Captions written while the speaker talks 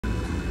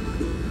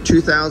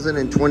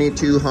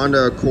2022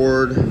 Honda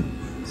Accord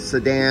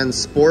Sedan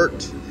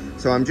Sport.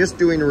 So I'm just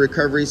doing a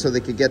recovery so they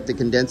could get the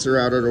condenser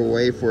out of the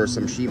way for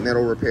some sheet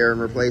metal repair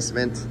and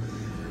replacement.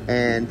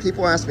 And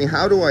people ask me,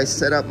 how do I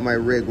set up my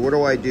rig? What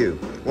do I do?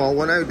 Well,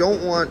 when I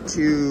don't want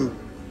to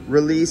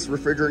release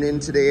refrigerant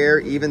into the air,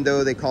 even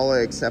though they call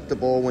it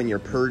acceptable when you're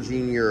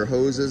purging your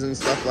hoses and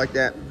stuff like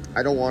that,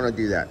 I don't want to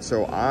do that.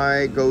 So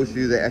I go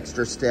through the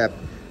extra step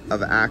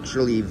of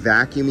actually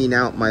vacuuming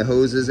out my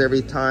hoses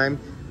every time,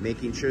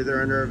 making sure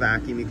they're under a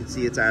vacuum. You can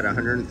see it's at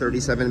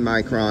 137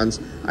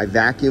 microns. I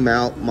vacuum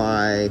out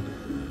my,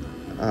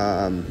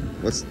 I'm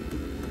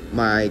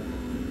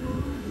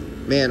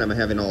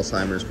having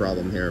Alzheimer's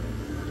problem here,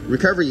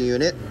 recovery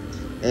unit,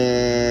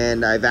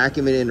 and I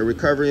vacuum it into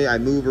recovery. I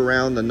move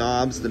around the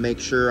knobs to make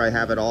sure I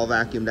have it all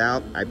vacuumed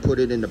out. I put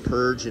it into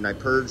purge, and I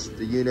purge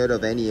the unit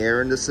of any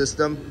air in the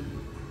system,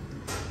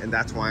 and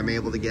that's why I'm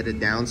able to get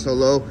it down so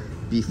low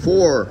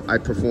before I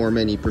perform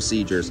any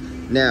procedures.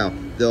 Now,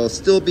 there'll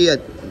still be a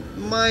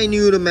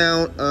minute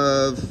amount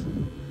of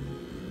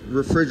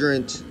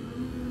refrigerant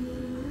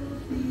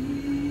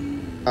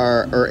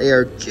or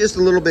air, just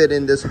a little bit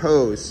in this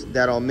hose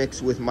that I'll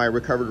mix with my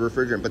recovered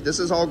refrigerant, but this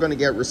is all going to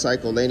get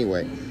recycled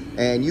anyway,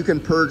 and you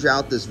can purge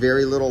out this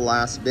very little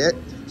last bit.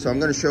 So I'm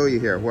going to show you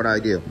here what I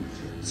do.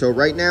 So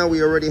right now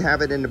we already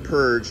have it in the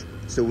purge,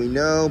 so we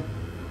know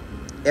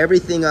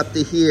everything up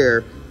to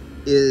here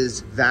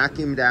is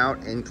vacuumed out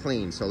and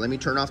clean. So let me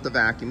turn off the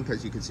vacuum,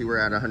 because you can see we're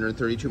at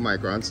 132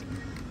 microns,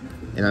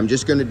 and I'm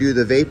just going to do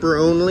the vapor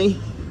only.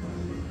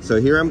 So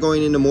here I'm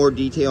going into more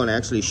detail and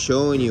actually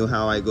showing you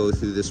how I go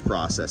through this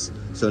process.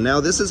 So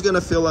now this is going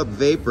to fill up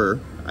vapor.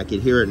 I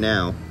can hear it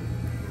now.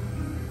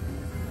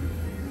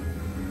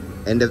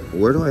 And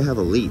where do I have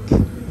a leak?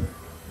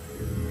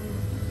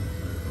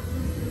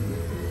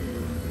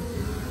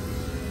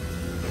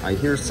 I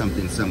hear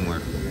something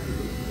somewhere,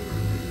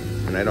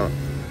 and I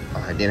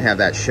didn't have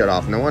that shut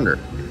off. No wonder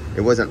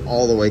it wasn't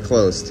all the way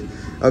closed.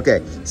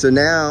 Okay, so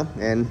now,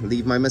 and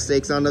leave my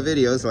mistakes on the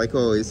videos like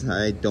always,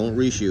 I don't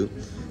reshoot.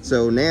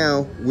 So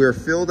now we're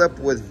filled up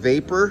with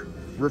vapor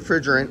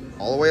refrigerant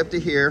all the way up to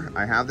here.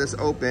 I have this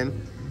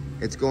open.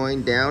 It's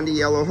going down the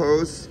yellow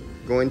hose,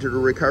 going to the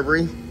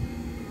recovery,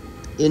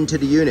 into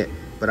the unit.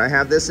 But I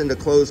have this in the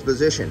closed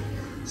position.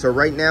 So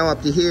right now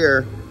up to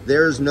here,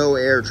 there's no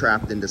air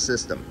trapped in the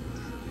system.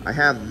 I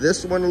have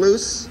this one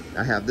loose.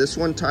 I have this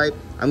one tight.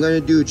 I'm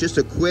gonna do just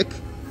a quick,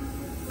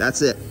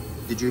 that's it.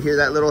 Did you hear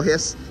that little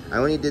hiss? I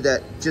only did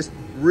that just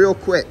real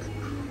quick.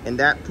 And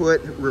that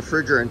put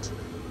refrigerant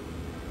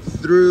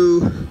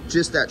through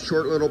just that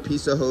short little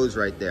piece of hose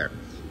right there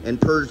and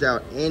purged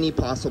out any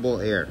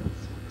possible air.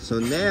 So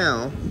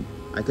now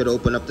I could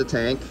open up the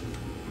tank.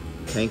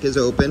 Tank is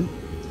open,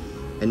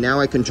 and now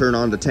I can turn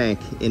on the tank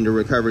into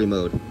recovery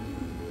mode.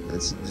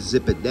 Let's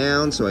zip it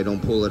down so I don't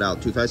pull it out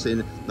too fast,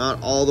 and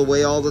not all the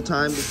way all the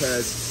time,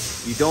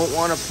 because you don't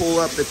want to pull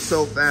up it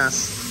so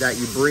fast that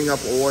you bring up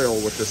oil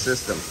with the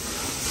system.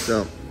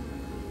 So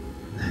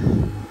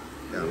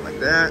down like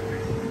that.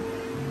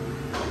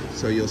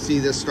 So you'll see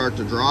this start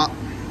to drop.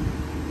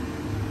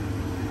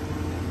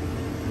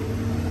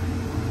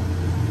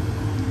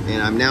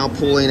 And I'm now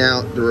pulling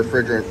out the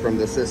refrigerant from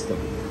the system.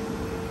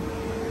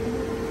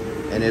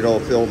 And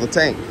it'll fill the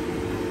tank.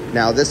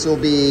 Now this will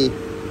be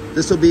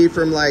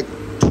from like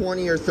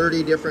 20 or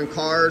 30 different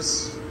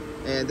cars.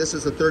 And this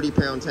is a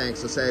 30-pound tank.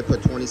 So say I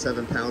put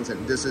 27 pounds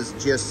in. This is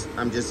just,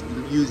 I'm just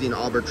using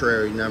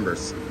arbitrary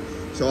numbers.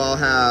 So I'll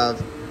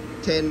have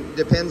 10,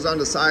 depends on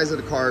the size of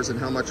the cars and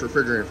how much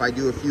refrigerant. If I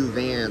do a few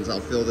vans, I'll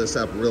fill this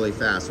up really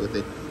fast with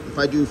it. If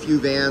I do a few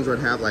vans where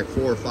it have like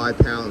 4 or 5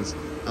 pounds,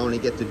 I only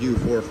get to do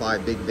 4 or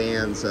 5 big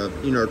vans of,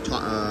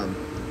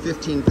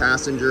 15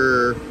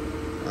 passenger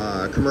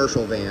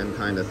commercial van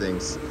kind of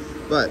things.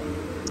 But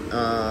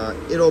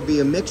it'll be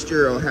a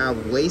mixture. It'll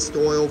have waste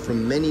oil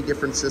from many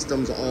different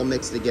systems all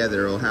mixed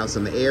together. It'll have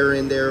some air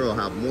in there, it'll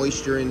have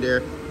moisture in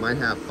there, might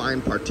have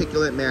fine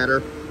particulate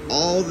matter.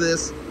 All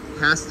this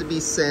has to be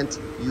sent.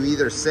 You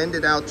either send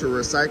it out to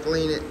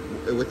recycling it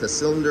with a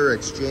cylinder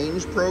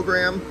exchange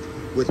program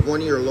with one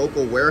of your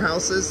local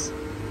warehouses,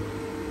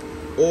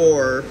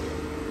 or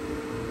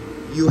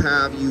you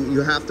have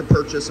to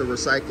purchase a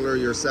recycler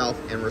yourself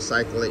and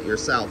recycle it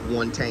yourself,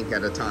 1 tank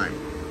at a time.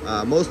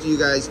 Most of you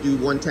guys do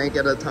 1 tank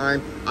at a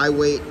time. I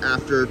wait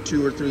after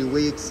 2 or 3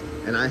 weeks,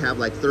 and I have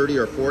like 30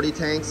 or 40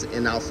 tanks,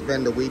 and I'll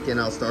spend a week, and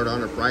I'll start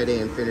on a Friday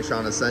and finish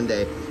on a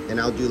Sunday, and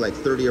I'll do like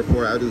 30 or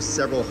 40, I'll do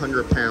several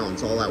hundred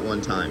pounds all at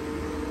one time.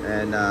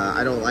 And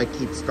I don't like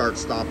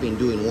stopping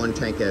doing 1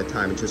 tank at a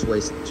time. It just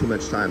wastes too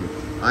much time.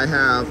 I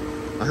have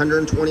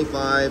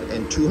 125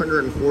 and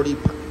 240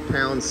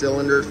 pound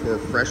cylinders for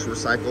fresh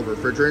recycled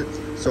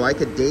refrigerant, so I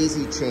could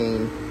daisy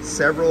chain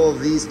several of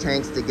these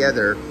tanks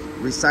together,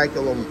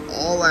 recycle them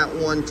all at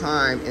one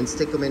time, and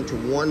stick them into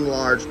one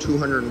large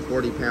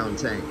 240 pound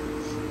tank.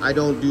 I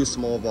don't do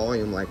small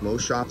volume like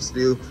most shops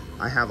do.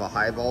 I have a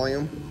high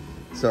volume.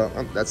 So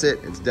that's it,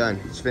 it's done,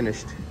 it's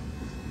finished.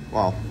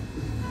 Well,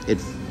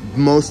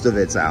 most of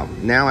it's out.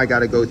 Now I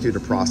gotta go through the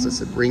process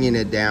of bringing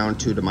it down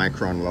to the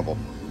micron level.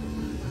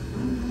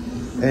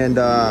 And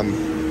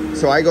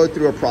so I go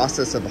through a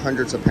process of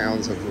hundreds of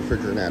pounds of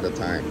refrigerant at a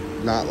time,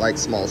 not like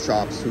small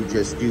shops who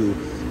just do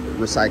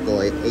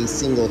recycle a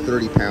single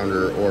 30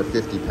 pounder or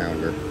 50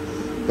 pounder.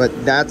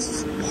 But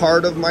that's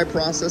part of my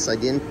process. I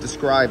didn't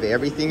describe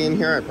everything in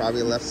here. I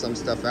probably left some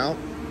stuff out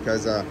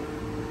because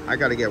I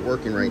got to get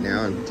working right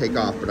now and take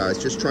off. But I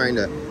was just trying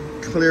to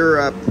clear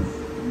up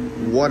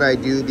what I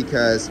do,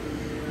 because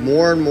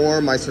more and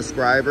more my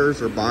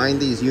subscribers are buying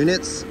these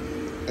units.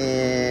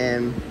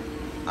 And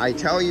I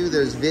tell you,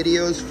 there's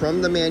videos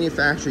from the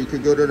manufacturer. You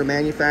could go to the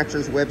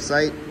manufacturer's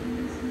website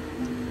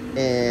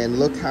and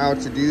look how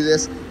to do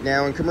this.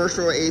 Now in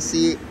commercial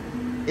AC,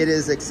 it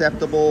is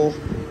acceptable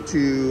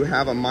to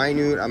have a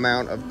minute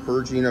amount of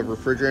purging of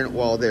refrigerant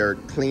while they're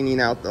cleaning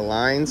out the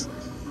lines,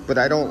 but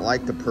I don't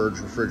like to purge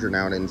refrigerant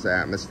out into the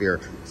atmosphere.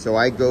 So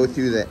I go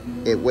through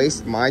it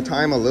wastes my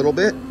time a little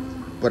bit,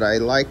 but I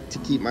like to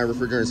keep my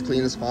refrigerant as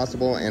clean as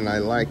possible, and I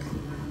like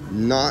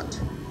not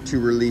to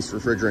release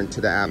refrigerant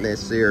to the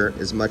atmosphere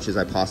as much as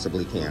I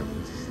possibly can.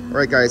 All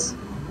right, guys,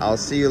 I'll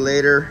see you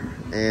later,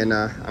 and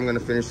I'm gonna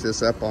finish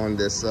this up on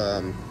this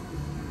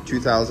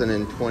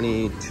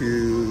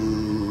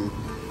 2022,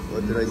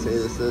 what did I say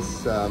this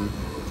is?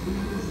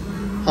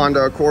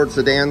 Honda Accord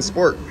Sedan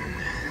Sport.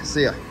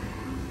 See ya.